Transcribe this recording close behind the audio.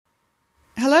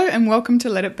Hello and welcome to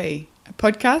Let It Be, a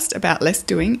podcast about less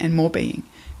doing and more being.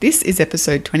 This is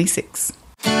episode 26. So,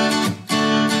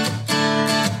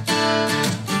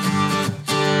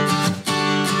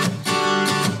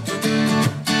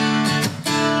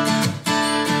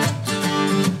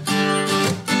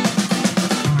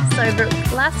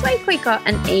 Brooke, last week we got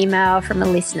an email from a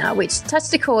listener which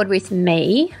touched a chord with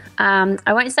me. I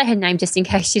won't say her name just in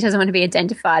case she doesn't want to be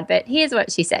identified, but here's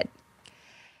what she said.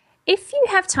 If you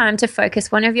have time to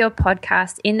focus one of your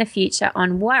podcasts in the future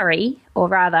on worry, or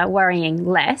rather worrying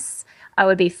less, I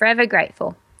would be forever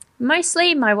grateful.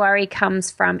 Mostly my worry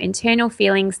comes from internal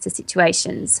feelings to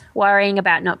situations, worrying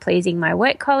about not pleasing my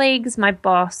work colleagues, my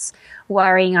boss,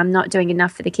 worrying I'm not doing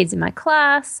enough for the kids in my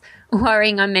class,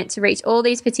 worrying I'm meant to reach all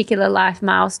these particular life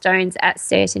milestones at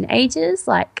certain ages,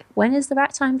 like when is the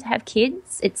right time to have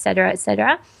kids, etc.,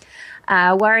 etc.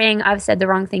 Worrying I've said the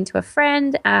wrong thing to a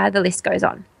friend, the list goes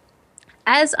on.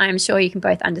 As I'm sure you can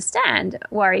both understand,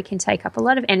 worry can take up a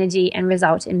lot of energy and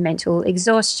result in mental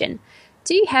exhaustion.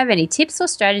 Do you have any tips or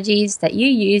strategies that you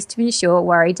use to ensure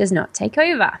worry does not take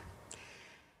over?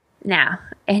 Now,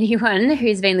 anyone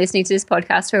who's been listening to this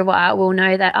podcast for a while will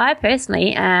know that I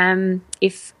personally,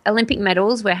 if Olympic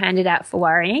medals were handed out for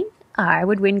worrying, I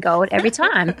would win gold every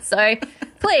time. So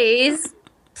please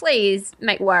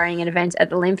make worrying an event at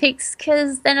the Olympics,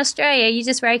 because then Australia, you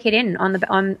just rake it in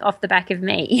off the back of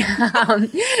me.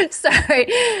 So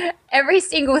every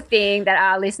single thing that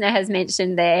our listener has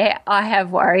mentioned there, I have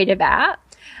worried about.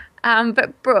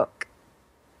 But Brooke,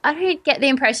 I don't get the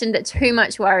impression that too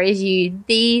much worries you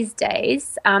these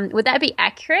days. Would that be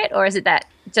accurate, or is it that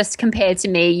just compared to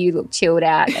me, you look chilled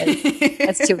out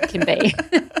as chilled can be?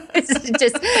 It's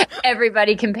just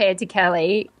everybody compared to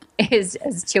Kelly is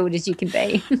as chilled as you can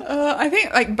be. I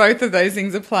think like both of those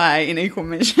things apply in equal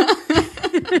measure.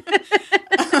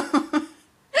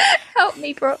 Help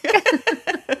me, Brooke.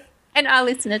 And our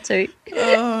listener too.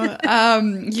 Yeah,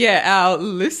 our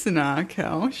listener,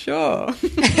 Cal, sure.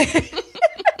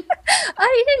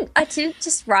 I didn't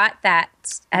just write that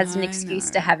as an excuse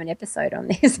to have an episode on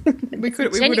this. We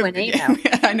would genuine have. email.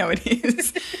 Yeah, I know it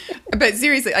is. But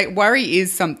seriously, like worry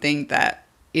is something that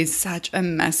is such a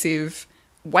massive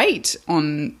weight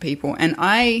on people, and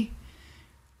I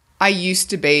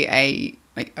used to be a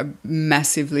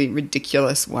massively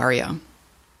ridiculous worrier,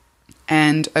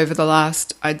 and over the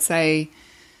last, I'd say,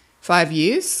 5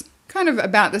 years, kind of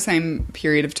about the same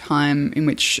period of time in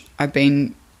which I've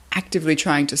been actively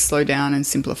trying to slow down and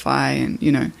simplify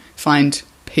and, find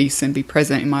peace and be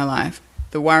present in my life,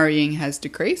 the worrying has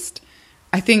decreased.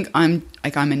 I think I'm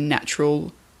a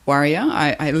natural worrier.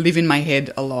 I live in my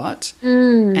head a lot,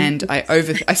 and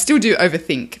I still do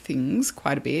overthink things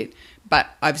quite a bit, but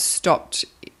I've stopped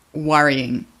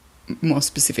worrying more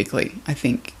specifically, I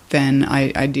think, than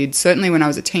I did. Certainly when I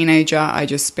was a teenager, I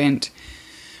just spent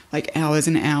like hours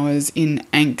and hours in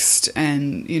angst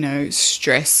and,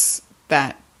 stress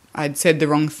that I'd said the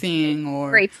wrong thing,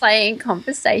 or replaying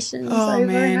conversations. Oh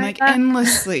man, like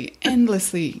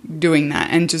endlessly doing that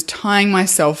and just tying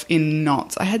myself in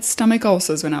knots. I had stomach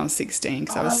ulcers when I was 16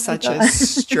 because I was such a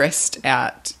stressed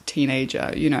out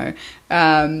teenager,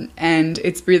 and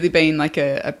it's really been like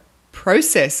a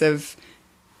process of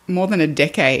more than a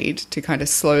decade to kind of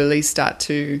slowly start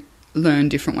to learn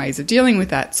different ways of dealing with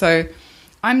that. So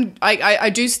I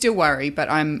do still worry, but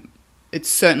it's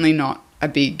certainly not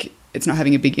it's not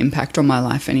having a big impact on my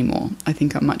life anymore. I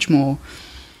think I'm much more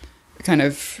kind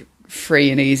of free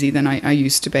and easy than I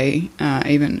used to be,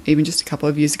 even just a couple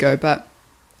of years ago. But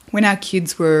when our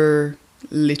kids were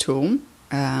little,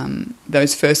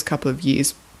 those first couple of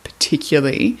years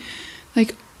particularly,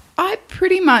 like I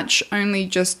pretty much only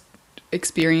just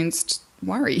experienced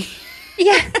worry.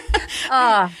 Yeah.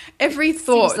 Oh, every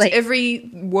thought, seriously. Every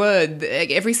word,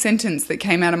 every sentence that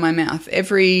came out of my mouth,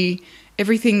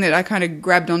 everything that I kind of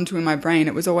grabbed onto in my brain,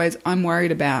 it was always, I'm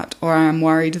worried about, or I'm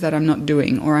worried that I'm not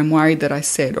doing, or I'm worried that I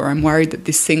said, or I'm worried that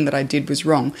this thing that I did was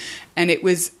wrong. And it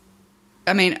was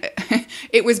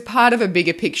part of a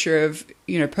bigger picture of,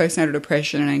 postnatal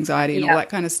depression and anxiety and all that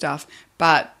kind of stuff.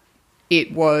 But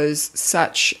it was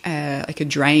such a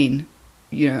drain,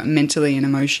 mentally and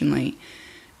emotionally.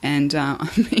 And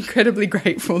I'm incredibly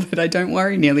grateful that I don't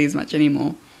worry nearly as much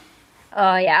anymore.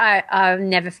 Oh, yeah. I'll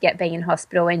never forget being in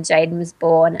hospital when Jaden was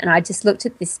born, and I just looked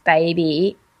at this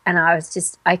baby and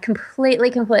I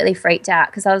completely freaked out,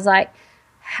 because I was like,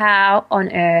 how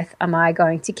on earth am I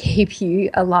going to keep you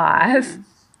alive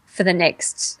for the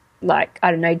next,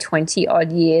 20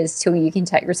 odd years till you can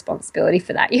take responsibility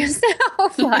for that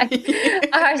yourself?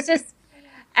 I was just,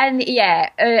 and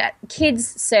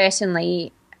kids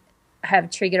certainly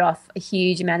have triggered off a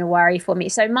huge amount of worry for me.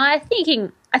 So my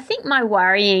thinking I think my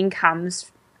worrying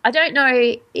comes, I don't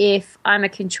know if I'm a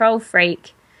control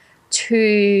freak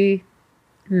to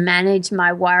manage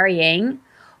my worrying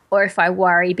or if I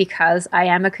worry because I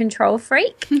am a control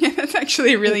freak. Yeah, that's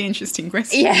actually a really interesting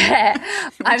question. Yeah.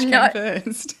 Which came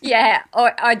first? Yeah,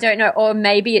 or I don't know, or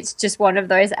maybe it's just one of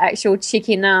those actual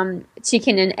chicken and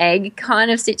egg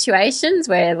kind of situations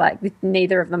where like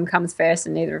neither of them comes first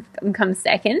and neither of them comes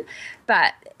second.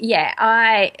 But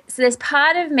yeah, so there's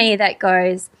part of me that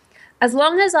goes, as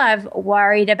long as I've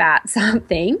worried about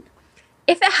something,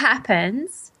 if it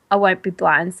happens, I won't be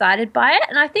blindsided by it.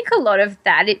 And I think a lot of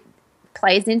that, it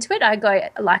plays into it. I go,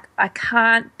 like, I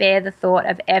can't bear the thought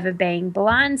of ever being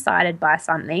blindsided by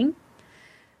something.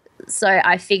 So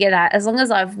I figure that as long as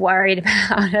I've worried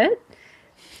about it,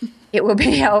 it will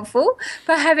be helpful.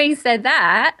 But having said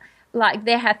that, like,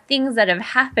 there have things that have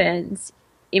happened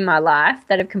in my life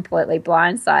that have completely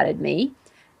blindsided me.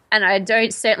 And I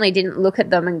certainly didn't look at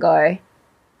them and go,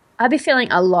 I'd be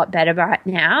feeling a lot better right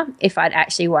now if I'd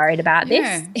actually worried about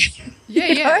this.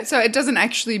 Yeah. So it doesn't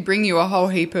actually bring you a whole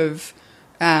heap of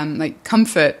like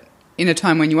comfort in a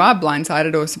time when you are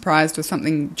blindsided or surprised or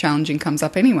something challenging comes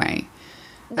up anyway.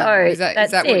 No, is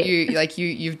that what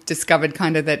you've discovered,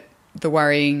 kind of, that the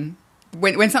worrying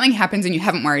when something happens and you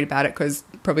haven't worried about it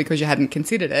probably because you hadn't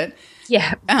considered it.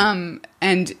 Yeah.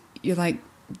 And you're like,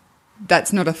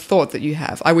 that's not a thought that you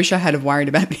have. I wish I had have worried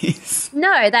about this.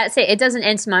 No, that's it. It doesn't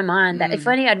enter my mind that if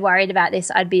only I'd worried about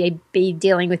this, I'd be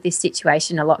dealing with this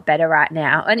situation a lot better right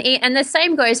now. And the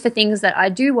same goes for things that I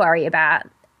do worry about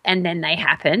and then they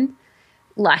happen.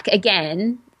 Like,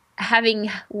 again,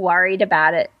 having worried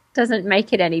about it doesn't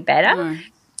make it any better. No.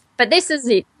 But this is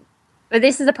it. But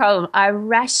this is the problem. I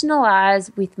rationalize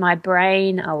with my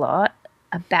brain a lot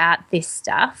about this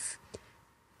stuff,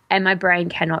 and my brain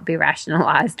cannot be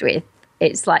rationalized with.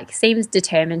 It's like seems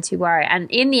determined to worry. And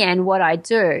in the end, what I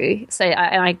do, so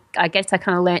I guess I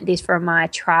kind of learnt this from my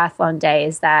triathlon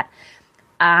days, that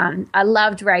I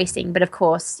loved racing, but of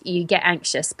course you get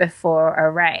anxious before a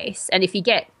race. And if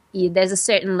there's a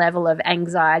certain level of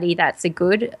anxiety that's a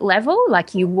good level,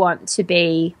 like you want to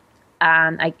be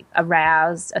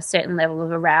aroused, a certain level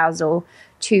of arousal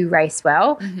to race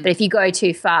well. Mm-hmm. But if you go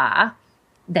too far,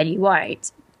 then you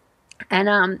won't. And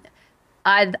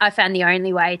I found the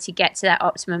only way to get to that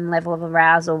optimum level of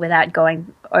arousal without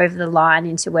going over the line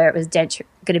into where it was going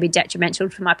to be detrimental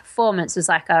to my performance was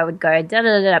like I would go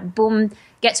da-da-da-da, boom,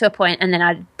 get to a point, and then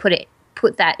I'd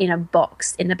put that in a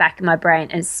box in the back of my brain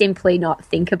and simply not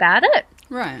think about it.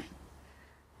 Right.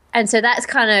 And so that's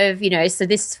kind of, so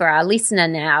this is for our listener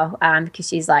now, because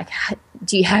she's like,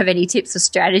 do you have any tips or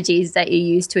strategies that you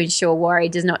use to ensure worry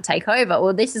does not take over?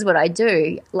 Well, this is what I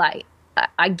do. Like,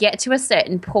 I get to a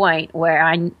certain point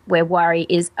where worry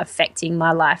is affecting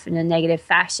my life in a negative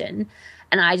fashion,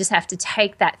 and I just have to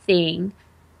take that thing,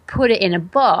 put it in a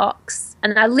box,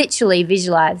 and I literally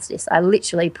visualize this. I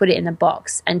literally put it in a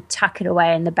box and tuck it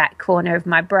away in the back corner of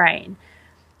my brain.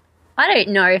 I don't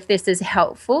know if this is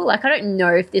helpful. Like, I don't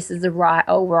know if this is the right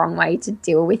or wrong way to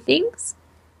deal with things,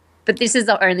 but this is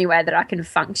the only way that I can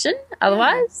function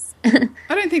otherwise. I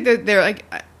don't think that they're like...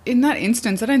 In that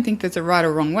instance, I don't think there's a right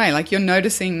or wrong way. Like, you're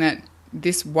noticing that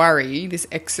this worry, this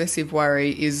excessive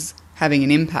worry, is having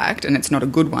an impact and it's not a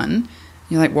good one.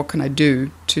 You're like, what can I do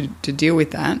to deal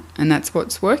with that? And that's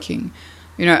what's working.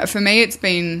 For me, it's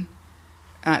been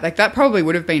like that probably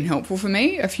would have been helpful for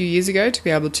me a few years ago to be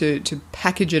able to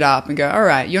package it up and go, all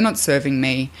right, you're not serving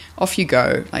me. Off you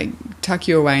go. Like, tuck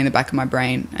you away in the back of my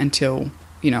brain until,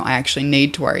 I actually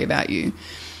need to worry about you.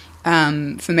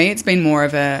 For me, it's been more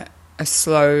of a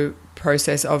slow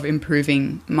process of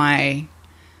improving my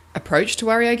approach to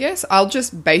worry, I guess. I'll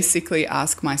just basically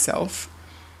ask myself,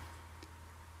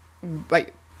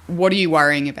 like, what are you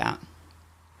worrying about?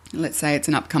 Let's say it's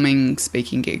an upcoming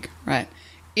speaking gig, right?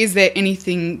 Is there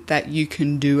anything that you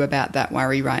can do about that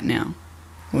worry right now?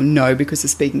 Well, no, because the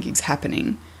speaking gig's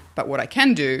happening. But what I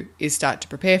can do is start to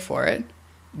prepare for it.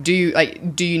 Do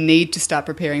you need to start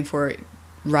preparing for it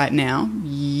right now?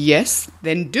 Yes,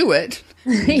 then do it.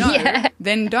 No, yeah.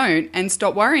 Then don't, and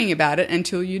stop worrying about it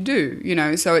until you do,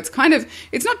 So it's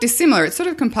it's not dissimilar. It's sort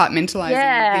of compartmentalizing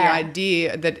the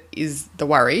idea that is the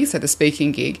worry, so the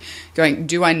speaking gig, going,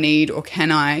 do I need or can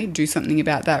I do something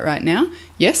about that right now?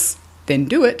 Yes, then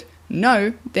do it.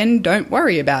 No, then don't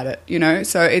worry about it,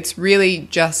 So it's really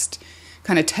just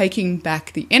kind of taking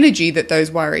back the energy that those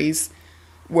worries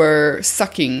were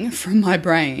sucking from my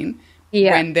brain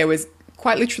when there was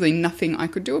quite literally nothing I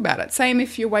could do about it. Same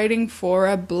if you're waiting for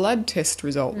a blood test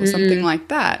result or something like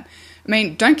that. I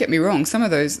mean, don't get me wrong. Some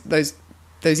of those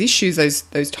issues,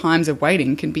 those times of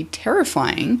waiting can be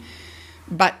terrifying,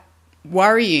 but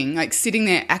worrying, like sitting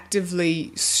there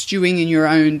actively stewing in your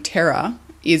own terror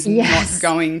is not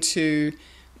going to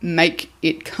make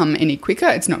it come any quicker.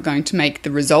 It's not going to make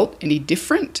the result any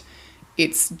different.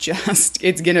 It's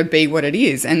going to be what it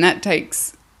is. And that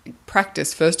takes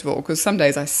practice, first of all, because some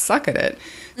days I suck at it.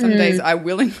 Some days I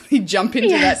willingly jump into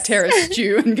that terror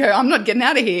stew and go, I'm not getting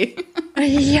out of here.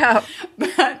 Yeah.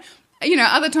 But, you know,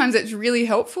 other times it's really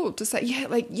helpful to say, yeah,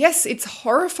 like, yes, it's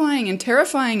horrifying and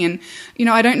terrifying and, you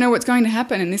know, I don't know what's going to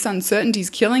happen and this uncertainty is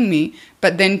killing me.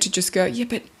 But then to just go, yeah,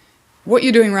 but what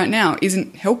you're doing right now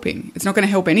isn't helping. It's not going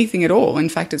to help anything at all. In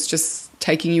fact, it's just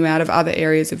taking you out of other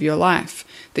areas of your life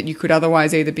that you could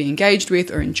otherwise either be engaged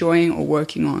with or enjoying or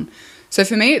working on. So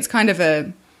for me, it's kind of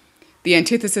the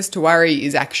antithesis to worry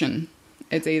is action.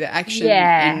 It's either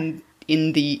action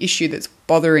in the issue that's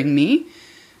bothering me,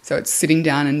 so it's sitting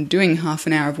down and doing half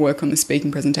an hour of work on the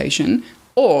speaking presentation,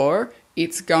 or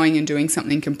it's going and doing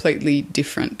something completely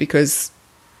different because,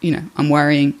 you know, I'm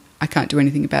worrying, I can't do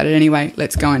anything about it anyway.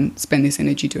 Let's go and spend this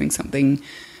energy doing something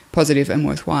positive and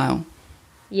worthwhile.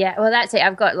 Yeah, well, that's it.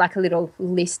 I've got like a little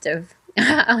list of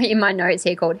in my notes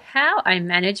here called How I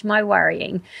Manage My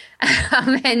Worrying.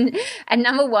 And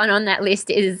number one on that list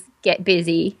is get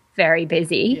busy, very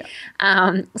busy.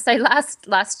 Yeah. So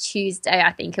last Tuesday,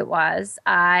 I think it was,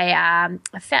 I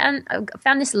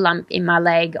found this lump in my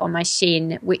leg on my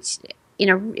shin, which, you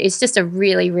know, it's just a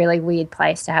really, really weird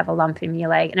place to have a lump in your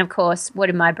leg. And, of course, what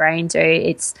did my brain do?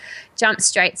 It's jumped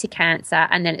straight to cancer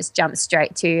and then it's jumped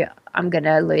straight to I'm going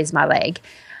to lose my leg.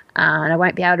 And I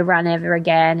won't be able to run ever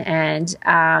again. And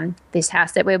this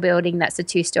house that we're building, that's a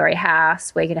 2-story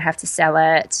house. We're going to have to sell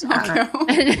it.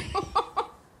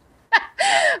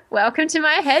 Welcome to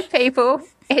my head, people.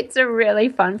 It's a really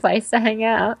fun place to hang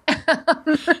out.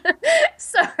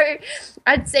 So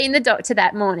I'd seen the doctor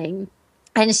that morning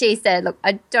and she said, look,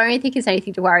 I don't think it's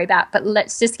anything to worry about, but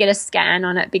let's just get a scan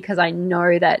on it because I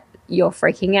know that you're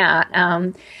freaking out.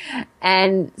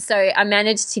 And so I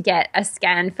managed to get a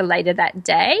scan for later that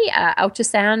day,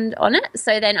 ultrasound on it.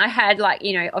 So then I had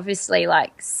obviously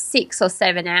 6 or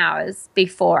 7 hours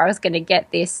before I was going to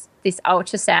get this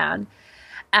ultrasound.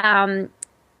 And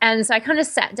so I kind of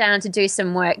sat down to do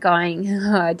some work going,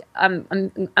 oh, I'm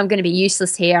going to be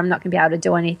useless here. I'm not going to be able to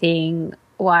do anything.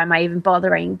 Why am I even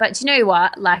bothering? But you know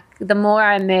what? Like the more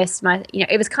I immersed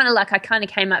it was kind of like I kind of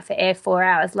came up for air 4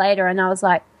 hours later and I was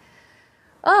like,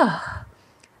 oh,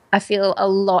 I feel a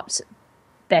lot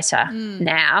better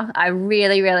now. I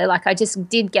really, really I just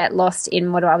did get lost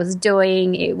in what I was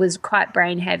doing. It was quite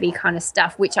brain heavy kind of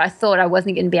stuff, which I thought I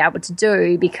wasn't going to be able to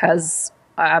do because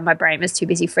my brain was too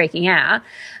busy freaking out.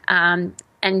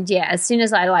 And yeah, as soon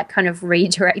as I kind of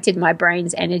redirected my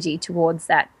brain's energy towards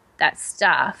that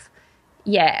stuff,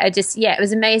 it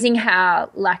was amazing how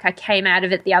I came out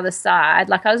of it the other side.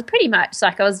 I was pretty much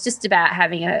I was just about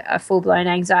having a full-blown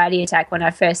anxiety attack when I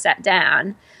first sat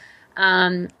down.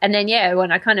 And then,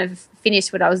 when I kind of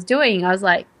finished what I was doing, I was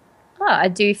like, oh, I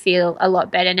do feel a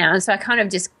lot better now. And so I kind of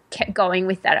just kept going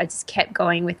with that. I just kept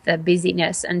going with the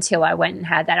busyness until I went and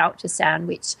had that ultrasound,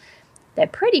 which they're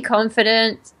pretty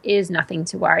confident is nothing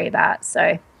to worry about.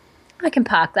 So I can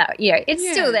park that. It's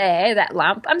still there, that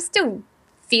lump. I'm still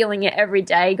feeling it every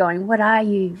day going, what are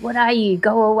you? What are you?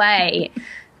 Go away.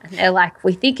 And they're like,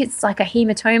 we think it's like a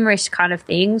hematoma-ish kind of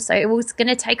thing, so it's going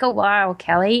to take a while,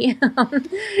 Kelly.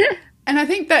 And I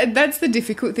think that's the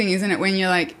difficult thing, isn't it, when you're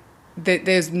like,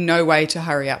 there's no way to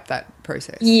hurry up that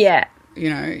process. Yeah.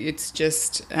 It's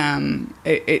just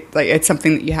it's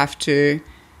something that you have to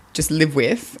just live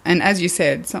with. And as you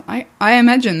said, so I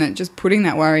imagine that just putting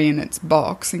that worry in its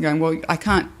box and going, well, I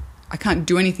can't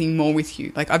do anything more with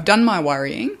you. I've done my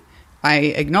worrying. I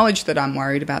acknowledge that I'm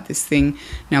worried about this thing.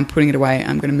 Now I'm putting it away.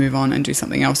 I'm going to move on and do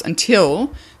something else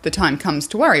until the time comes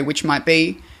to worry, which might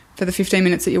be for the 15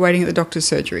 minutes that you're waiting at the doctor's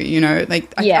surgery.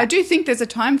 I do think there's a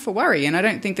time for worry, and I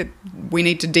don't think that we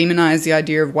need to demonize the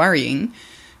idea of worrying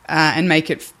and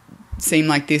make it seem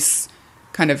like this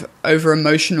kind of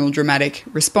over-emotional, dramatic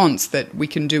response that we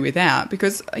can do without,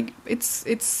 because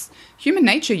it's human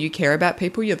nature. You care about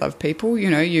people, you love people,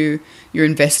 you're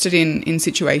invested in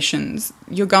situations.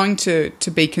 You're going to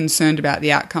be concerned about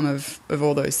the outcome of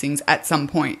all those things at some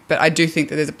point. But I do think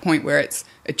that there's a point where it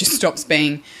just stops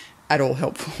being at all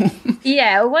helpful.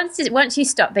 Yeah, once you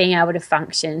stop being able to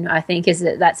function, I think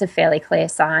that's a fairly clear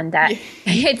sign that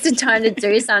it's a time to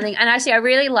do something. And actually, I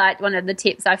really liked one of the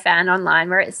tips I found online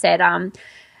where it said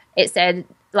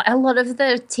a lot of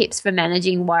the tips for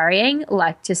managing worrying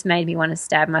just made me want to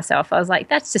stab myself. I was like,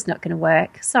 that's just not going to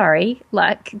work. Sorry.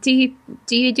 Do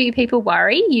people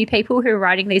worry? You people who are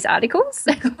writing these articles?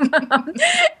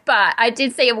 But I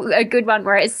did see a good one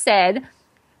where it said,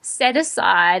 set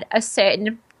aside a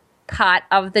certain part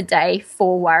of the day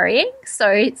for worrying.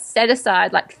 So set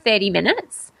aside like 30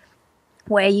 minutes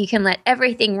where you can let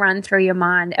everything run through your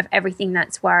mind of everything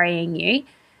that's worrying you.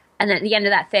 And at the end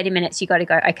of that 30 minutes, you got to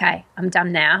go, okay, I'm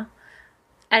done now.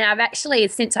 And I've actually,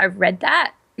 since I've read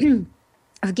that,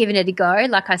 I've given it a go.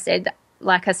 Like I said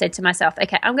to myself,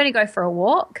 okay, I'm going to go for a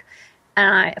walk,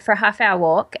 for a half-hour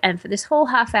walk. And for this whole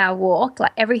half-hour walk,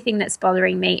 like everything that's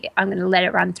bothering me, I'm going to let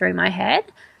it run through my head.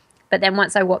 But then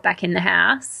once I walk back in the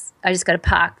house, I just got to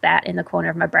park that in the corner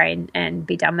of my brain and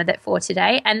be done with it for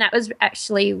today. And that was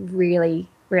actually really,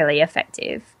 really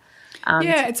effective.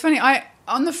 Yeah, it's funny.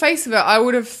 On the face of it, I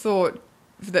would have thought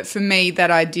that for me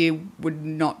that idea would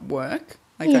not work.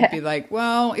 Like I'd be like,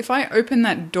 well, if I open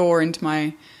that door into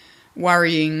my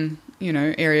worrying,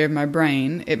 area of my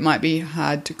brain, it might be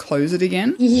hard to close it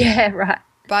again. Yeah, right.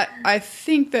 But I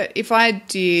think that if I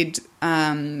did,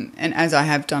 and as I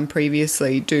have done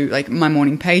previously, do like my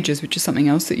morning pages, which is something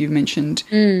else that you've mentioned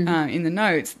in the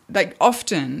notes, like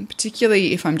often,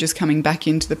 particularly if I'm just coming back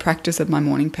into the practice of my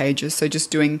morning pages, so just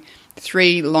doing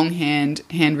 3 longhand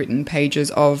handwritten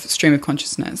pages of stream of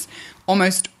consciousness,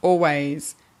 almost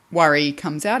always worry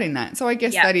comes out in that. So I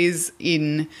guess that is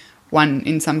in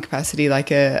some capacity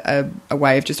like a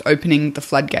way of just opening the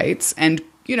floodgates. And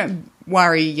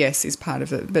worry, yes, is part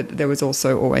of it, but there was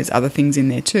also always other things in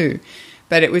there too.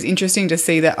 But it was interesting to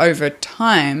see that over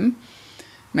time,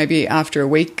 maybe after a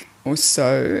week or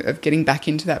so of getting back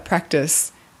into that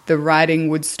practice, the writing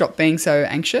would stop being so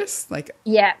anxious. Like,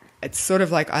 it's sort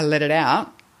of like I let it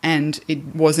out, and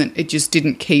it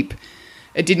didn't keep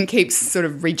sort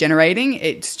of regenerating.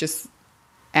 It's just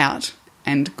out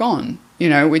and gone,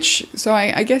 so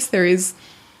I guess there is,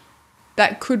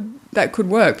 that could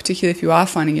work, particularly if you are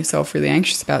finding yourself really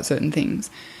anxious about certain things.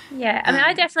 Yeah, I mean,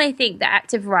 I definitely think the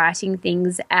act of writing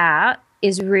things out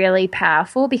is really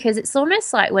powerful, because it's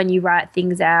almost like when you write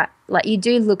things out, like you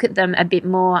do look at them a bit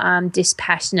more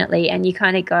dispassionately, and you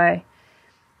kind of go,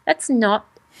 that's not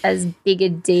as big a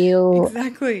deal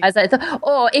exactly as I thought.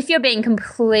 Or if you're being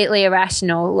completely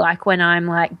irrational, like when I'm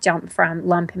like jumped from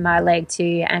lump in my leg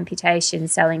to amputation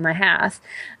selling my house,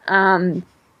 when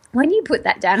you put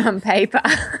that down on paper.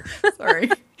 Sorry.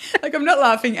 Like, I'm not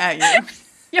laughing at you.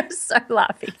 You're so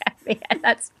laughing at me, and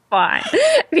that's fine,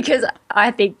 because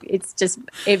I think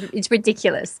it's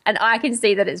ridiculous, and I can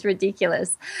see that it's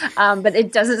ridiculous, but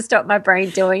it doesn't stop my brain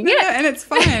doing it. Yeah, and it's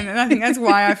fine, and I think that's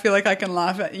why I feel like I can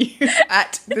laugh at you,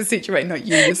 at the situation, not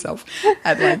you yourself,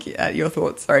 at your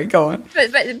thoughts. Sorry, go on.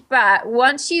 But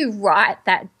once you write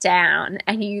that down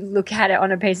and you look at it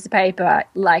on a piece of paper,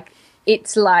 like,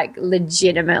 it's like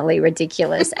legitimately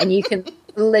ridiculous, and you can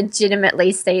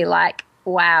legitimately see like,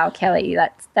 wow, Kelly,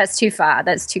 that's too far.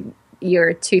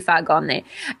 You're too far gone there.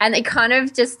 And it kind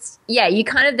of just, you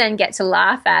kind of then get to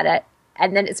laugh at it,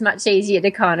 and then it's much easier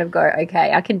to kind of go,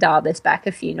 okay, I can dial this back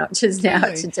a few notches now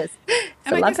to just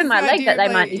the lump in my leg that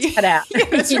they might need to cut out.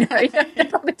 You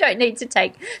probably don't need to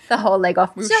take the whole leg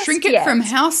off. We'll shrink it from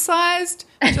house-sized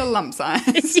to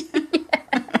lump-sized.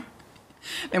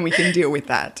 Then we can deal with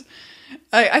that.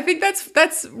 I think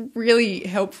that's really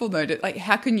helpful, though. Like,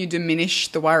 how can you diminish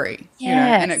the worry?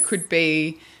 Yes. And it could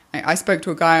be. I spoke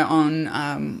to a guy on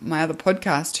my other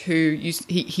podcast who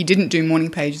he didn't do morning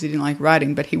pages. He didn't like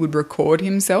writing, but he would record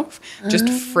himself, just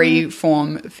free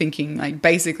form thinking, like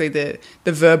basically the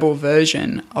verbal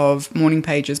version of morning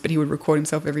pages. But he would record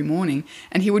himself every morning,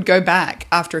 and he would go back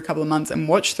after a couple of months and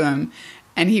watch them.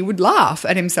 And he would laugh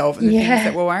at himself and the things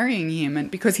that were worrying him, and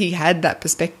because he had that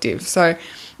perspective. So,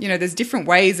 there's different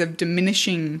ways of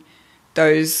diminishing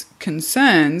those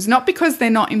concerns, not because they're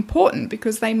not important,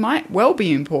 because they might well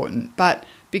be important, but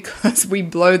because we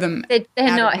blow them they're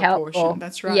out not of proportion. helpful.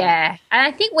 That's right. Yeah. And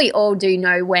I think we all do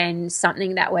know when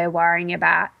something that we're worrying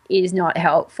about is not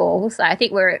helpful. So I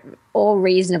think we're all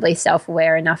reasonably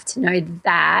self-aware enough to know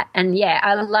that. And,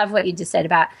 I love what you just said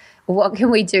about what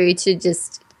can we do to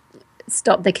just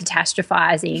stop the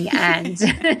catastrophizing and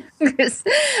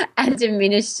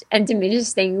diminish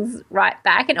things right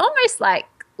back, and almost like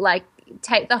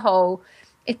take the whole.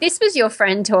 If this was your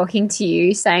friend talking to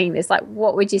you saying this, like,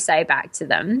 what would you say back to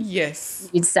them? Yes,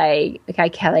 you'd say, "Okay,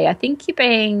 Kelly, I think you're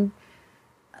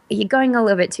going a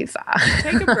little bit too far.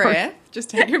 Take a breath. Just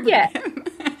take a breath."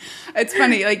 It's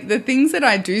funny, like the things that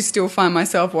I do still find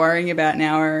myself worrying about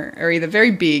now are either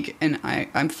very big, and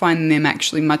I'm finding them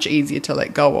actually much easier to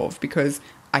let go of, because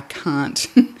I can't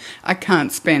I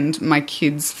can't spend my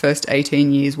kids' first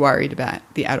 18 years worried about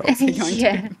the adults they're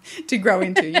going to grow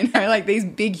into, you know, like these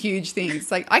big, huge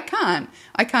things. Like I can't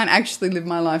actually live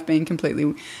my life being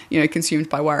completely, you know, consumed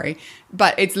by worry.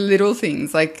 But it's little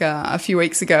things. Like a few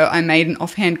weeks ago, I made an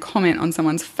offhand comment on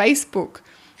someone's Facebook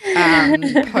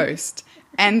post,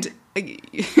 and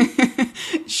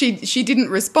she didn't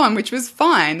respond, which was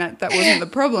fine. That wasn't the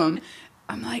problem.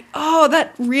 I'm like, oh,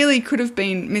 that really could have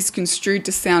been misconstrued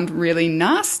to sound really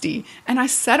nasty. And I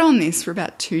sat on this for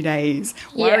about 2 days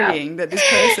worrying that this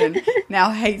person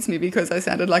now hates me because I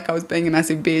sounded like I was being a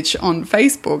massive bitch on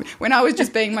Facebook when I was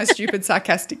just being my stupid,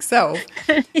 sarcastic self.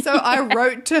 So I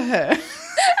wrote to her.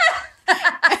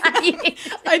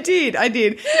 I did.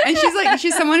 And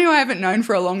she's someone who I haven't known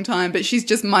for a long time, but she's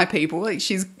just my people. Like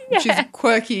she's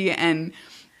quirky and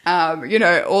you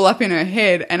know, all up in her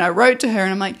head. And I wrote to her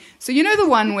and I'm like, so you know the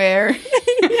one where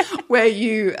where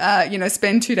you you know,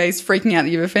 spend 2 days freaking out that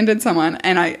you've offended someone?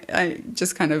 And I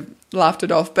just kind of laughed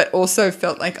it off, but also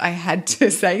felt like I had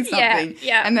to say something.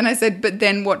 Yeah. And then I said, but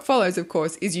then what follows, of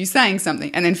course, is you saying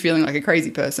something and then feeling like a crazy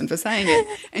person for saying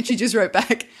it. And she just wrote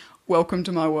back, welcome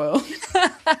to my world.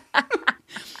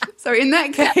 So in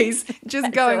that case,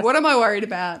 just going, awesome. What am I worried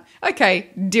about?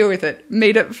 Okay, deal with it.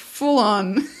 Meet it full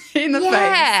on in the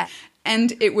face.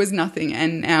 And it was nothing.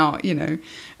 And now, you know,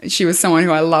 she was someone who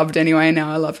I loved anyway. And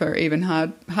now I love her even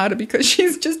harder because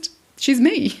she's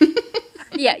me.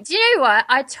 Yeah. Do you know what?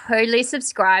 I totally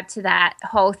subscribe to that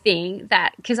whole thing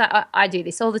because I do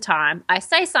this all the time. I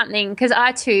say something because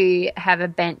I too have a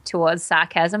bent towards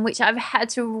sarcasm, which I've had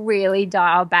to really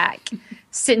dial back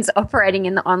since operating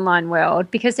in the online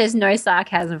world because there's no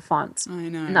sarcasm fonts. I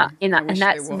know. And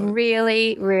that's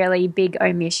really, really big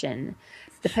omission.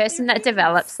 The person that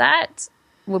develops that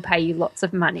will pay you lots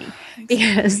of money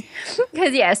because so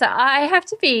I have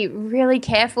to be really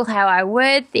careful how I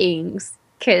word things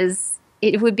because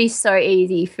it would be so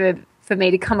easy for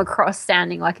me to come across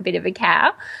sounding like a bit of a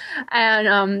cow.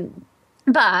 And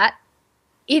but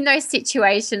in those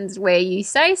situations where you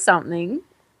say something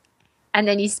and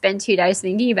then you spend 2 days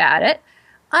thinking about it,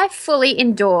 I fully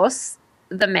endorse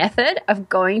the method of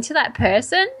going to that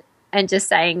person and just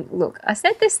saying, look, I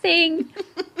said this thing.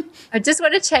 I just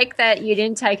want to check that you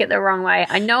didn't take it the wrong way.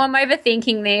 I know I'm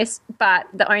overthinking this, but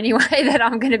the only way that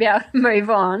I'm going to be able to move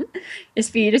on is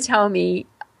for you to tell me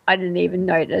I didn't even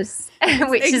notice.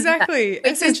 Which is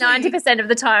 90% of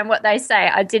the time what they say.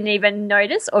 I didn't even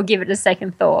notice or give it a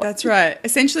second thought. That's right.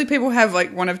 Essentially, people have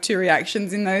like one of two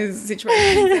reactions in those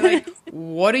situations. They're like,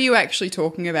 what are you actually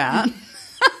talking about?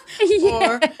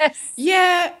 Or,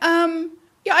 yeah,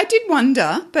 I did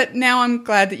wonder, but now I'm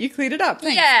glad that you cleared it up.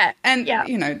 Thanks. Yeah. And,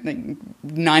 you know,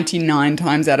 99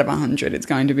 times out of 100, it's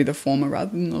going to be the former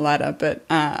rather than the latter. But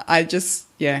I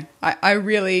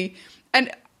really,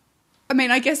 and I mean,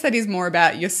 I guess that is more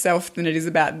about yourself than it is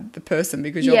about the person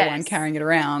because you're the one carrying it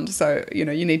around. So, you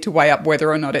know, you need to weigh up whether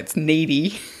or not it's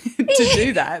needy to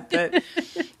do that.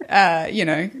 But, you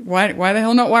know, why the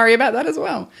hell not worry about that as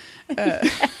well?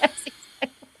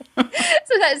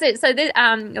 So that's it. So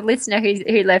the listener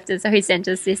who left us, who sent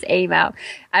us this email,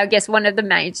 I guess one of the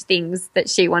main things that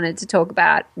she wanted to talk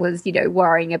about was, you know,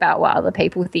 worrying about what other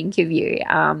people think of you,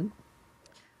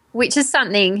 which is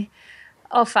something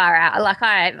far out. Like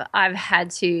I've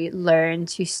had to learn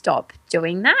to stop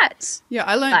doing that. Yeah,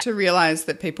 I learned to realise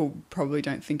that people probably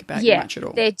don't think about you much at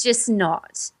all. They're just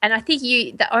not. And I think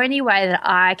the only way that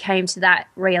I came to that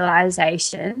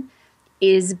realisation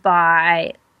is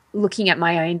by looking at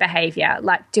my own behaviour.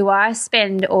 Like, do I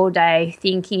spend all day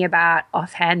thinking about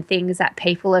offhand things that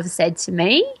people have said to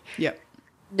me? Yep.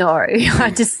 No,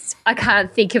 I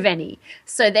can't think of any.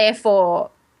 So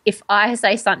therefore, if I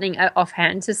say something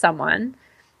offhand to someone,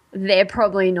 they're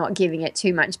probably not giving it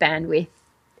too much bandwidth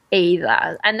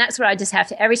either. And that's what I just have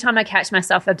to, every time I catch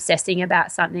myself obsessing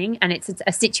about something and it's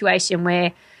a situation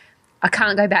where I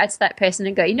can't go back to that person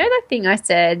and go, you know that thing I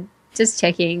said, just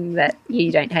checking that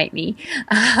you don't hate me.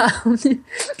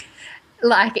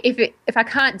 Like if I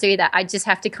can't do that, I just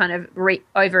have to kind of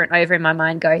over and over in my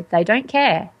mind go, they don't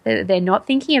care. They're not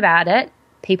thinking about it.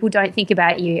 People don't think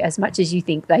about you as much as you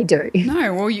think they do.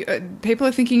 No, well, people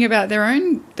are thinking about their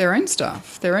own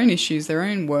stuff, their own issues, their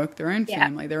own work, their own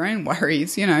family, their own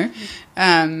worries, you know.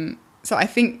 So I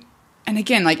think, and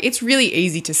again, like it's really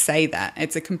easy to say that.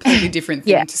 It's a completely different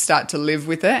thing to start to live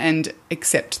with it and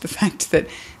accept the fact that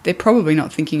they're probably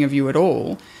not thinking of you at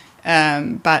all.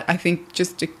 But I think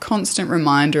just a constant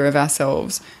reminder of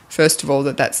ourselves, first of all,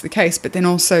 that that's the case, but then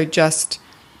also just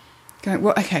going,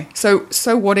 well, okay, so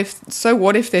what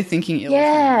if they're thinking ill of me?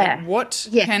 Like, what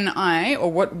can I or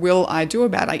what will I do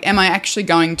about it? Like, am I actually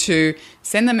going to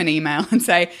send them an email and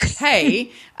say,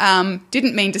 hey,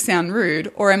 didn't mean to sound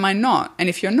rude, or am I not? And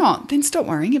if you're not, then stop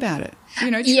worrying about it.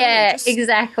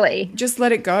 Exactly. Just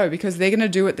let it go, because they're going to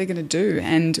do what they're going to do,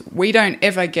 and we don't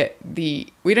ever get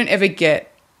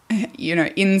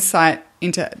insight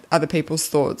into other people's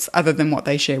thoughts other than what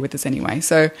they share with us anyway.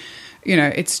 So,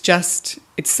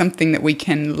 it's something that we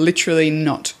can literally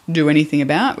not do anything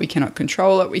about. We cannot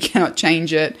control it. We cannot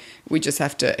change it. We just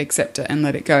have to accept it and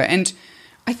let it go. And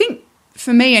I think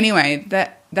for me anyway,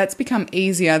 that's become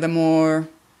easier the more,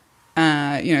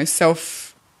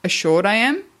 self-assured I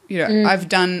am.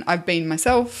 I've been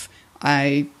myself.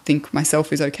 I think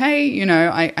myself is okay.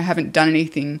 I haven't done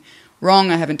anything wrong.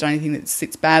 I haven't done anything that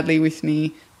sits badly with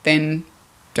me. Then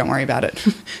don't worry about it.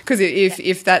 Because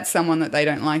if that's someone that they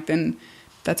don't like, then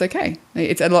that's okay.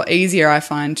 It's a lot easier, I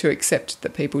find, to accept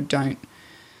that people don't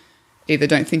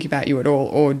think about you at all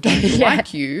or don't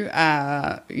like you.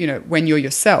 When you're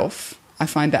yourself, I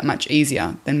find that much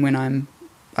easier than when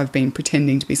I've been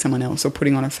pretending to be someone else or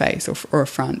putting on a face or a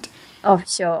front. Oh,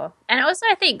 sure. And also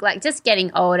I think just getting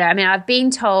older, I mean, I've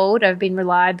been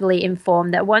reliably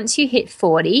informed that once you hit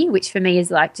 40, which for me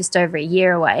is just over a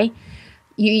year away,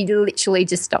 you literally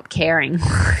just stop caring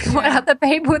what other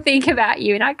people think about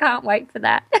you, and I can't wait for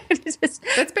that.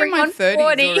 That's been my 30s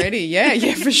already.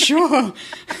 Yeah, for sure.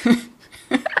 Maybe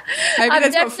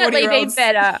I've definitely been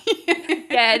better.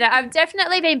 I've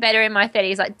definitely been better in my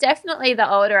 30s. Definitely the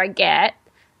older I get,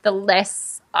 the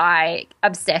less I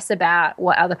obsess about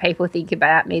what other people think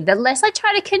about me, the less I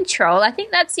try to control. I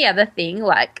think that's the other thing,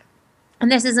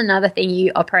 and this is another thing,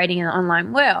 you operating in the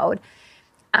online world,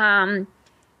 and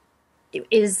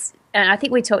I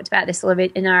think we talked about this a little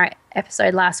bit in our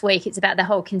episode last week. It's about the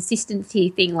whole consistency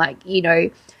thing.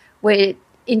 We're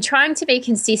in trying to be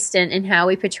consistent in how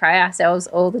we portray ourselves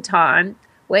all the time.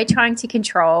 We're trying to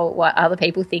control what other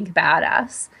people think about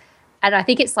us. And I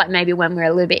think it's maybe when we're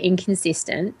a little bit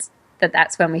inconsistent,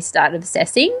 that's when we start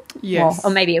obsessing. Yes. Or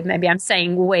maybe I'm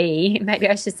saying we. Maybe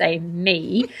I should say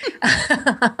me.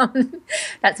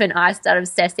 That's when I start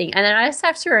obsessing. And then I just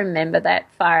have to remember that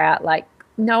far out,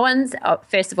 no one's,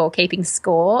 first of all, keeping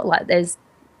score. There's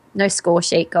no score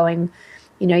sheet going,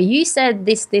 you said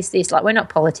this. We're not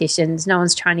politicians. No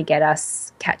one's trying to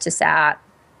catch us out,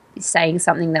 saying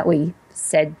something that we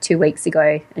said 2 weeks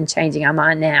ago and changing our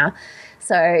mind now.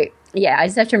 So, yeah, I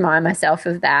just have to remind myself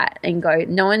of that and go,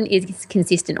 no one is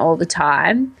consistent all the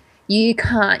time. You,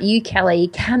 Kelly,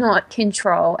 cannot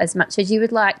control as much as you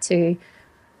would like to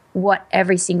what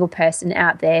every single person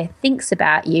out there thinks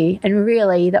about you, and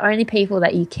really the only people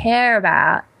that you care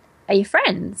about are your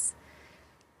friends.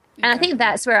 And I think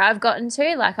that's where I've gotten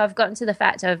to. I've gotten to the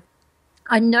fact of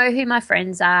I know who my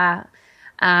friends are.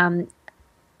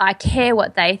 I care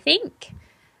what they think,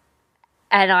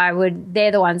 and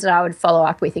they're the ones that I would follow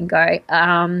up with and go,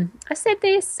 I said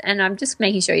this, and I'm just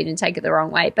making sure you didn't take it the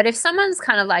wrong way. But if someone's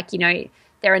kind of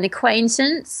they're an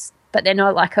acquaintance but they're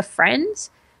not a friend,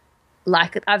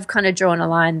 I've kind of drawn a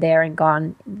line there and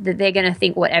gone that they're going to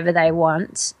think whatever they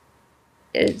want.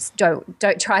 Don't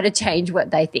try to change what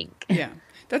they think. Yeah,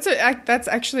 that's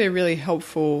actually a really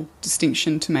helpful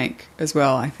distinction to make as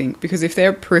well, I think, because if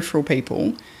they're peripheral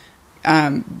people,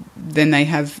 then they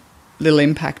have little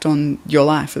impact on your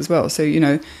life as well. So,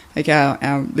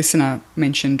 our listener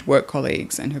mentioned work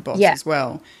colleagues and her boss as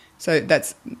well. So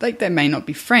that's they may not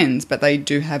be friends, but they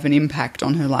do have an impact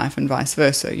on her life and vice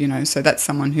versa, So that's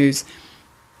someone whose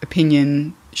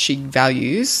opinion she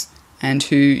values and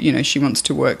who, she wants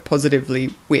to work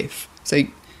positively with. So, you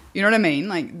know what I mean?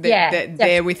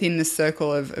 They're within the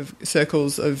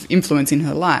circles of influence in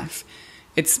her life.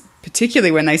 It's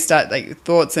particularly when they start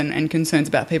thoughts and concerns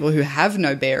about people who have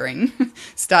no bearing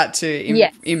start to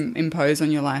impose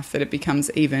on your life, that it becomes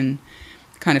even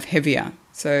kind of heavier.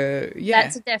 So, yeah.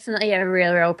 That's definitely a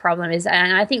real problem.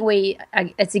 And I think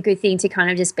it's a good thing to kind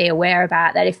of just be aware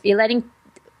about that. If you're letting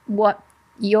what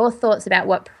your thoughts about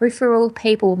what peripheral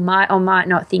people might or might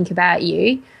not think about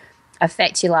you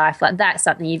affect your life, that's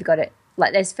something you've got to,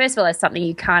 first of all, there's something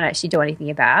you can't actually do anything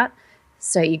about.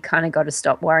 So you kind of got to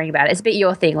stop worrying about it. It's a bit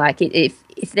your thing.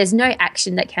 If there's no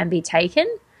action that can be taken,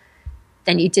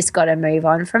 then you just got to move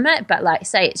on from it. But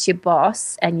say it's your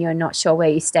boss and you're not sure where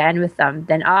you stand with them,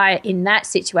 then in that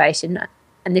situation,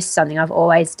 and this is something I've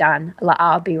always done,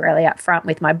 I'll be really upfront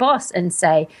with my boss and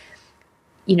say,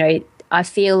 I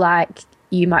feel like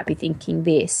you might be thinking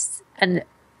this. And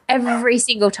every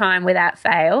single time without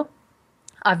fail,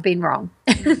 I've been wrong.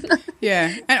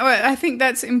 Yeah. And I think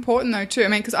that's important though too. I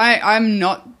mean, because I'm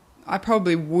not I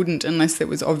probably wouldn't, unless it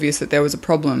was obvious that there was a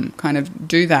problem, kind of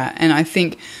do that. And I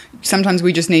think sometimes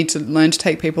we just need to learn to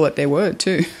take people at their word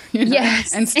too. You know?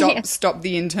 Yes. And stop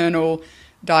the internal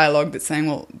dialogue that's saying,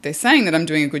 well, they're saying that I'm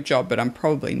doing a good job, but I'm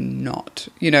probably not.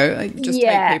 You know, like, just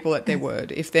take people at their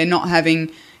word. If they're not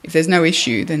having, if there's no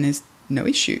issue, then there's no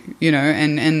issue, you know.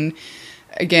 And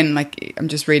again, like, I'm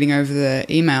just reading over the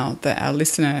email that our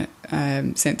listener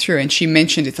sent through, and she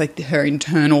mentioned it's like her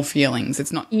internal feelings.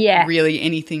 It's not really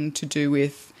anything to do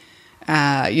with,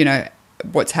 you know,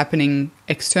 what's happening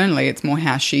externally. It's more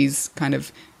how she's kind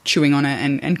of chewing on it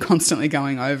and constantly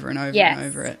going over and over and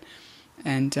over it.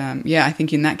 And, I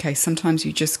think in that case, sometimes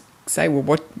you just say,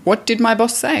 well, what did my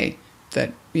boss say?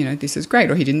 That, you know, this is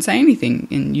great, or he didn't say anything.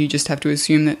 And you just have to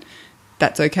assume that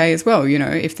that's okay as well. You know,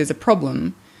 if there's a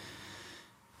problem,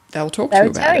 they'll talk to you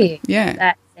about it. Yeah.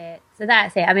 That's it. So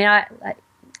that's it. I mean,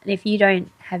 if you don't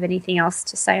have anything else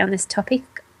to say on this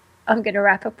topic, I'm going to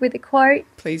wrap up with a quote.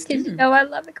 Please do. Because you know I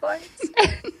love a quote.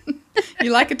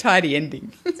 You like a tidy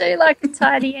ending. I do like a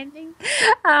tidy ending.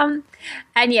 And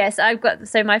yes, I've got,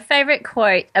 so my favourite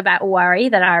quote about worry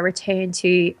that I return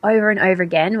to over and over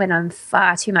again when I'm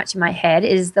far too much in my head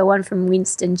is the one from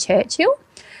Winston Churchill,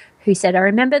 who said, I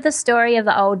remember the story of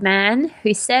the old man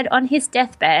who said on his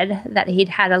deathbed that he'd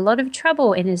had a lot of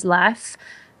trouble in his life,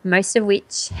 most of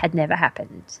which had never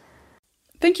happened.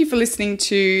 Thank you for listening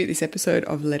to this episode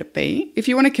of Let It Be. If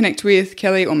you want to connect with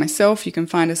Kelly or myself, you can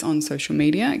find us on social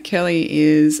media. Kelly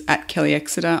is at Kelly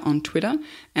Exeter on Twitter,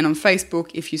 and on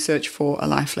Facebook, if you search for A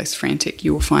Life Less Frantic,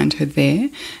 you will find her there.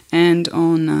 And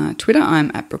on Twitter, I'm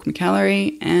at Brooke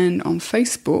McAlary, and on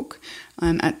Facebook,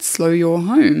 I'm at Slow Your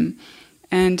Home.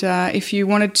 And if you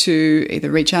wanted to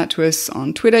either reach out to us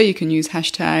on Twitter, you can use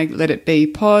hashtag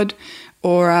LetItBePod,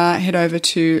 or head over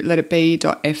to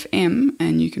letitbe.fm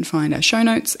and you can find our show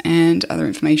notes and other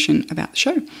information about the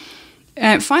show.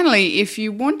 Finally, if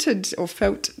you wanted or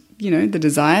felt, you know, the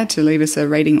desire to leave us a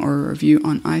rating or a review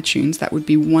on iTunes, that would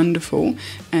be wonderful.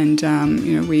 And,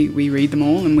 you know, we read them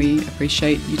all and we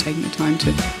appreciate you taking the time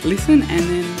to listen and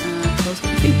then tell us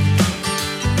what you think.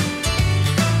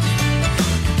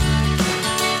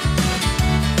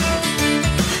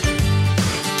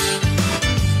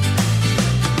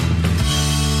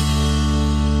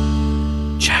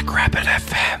 Jackrabbit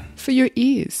FM. For your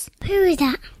ears. Who is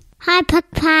that? Hi,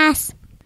 Podcast.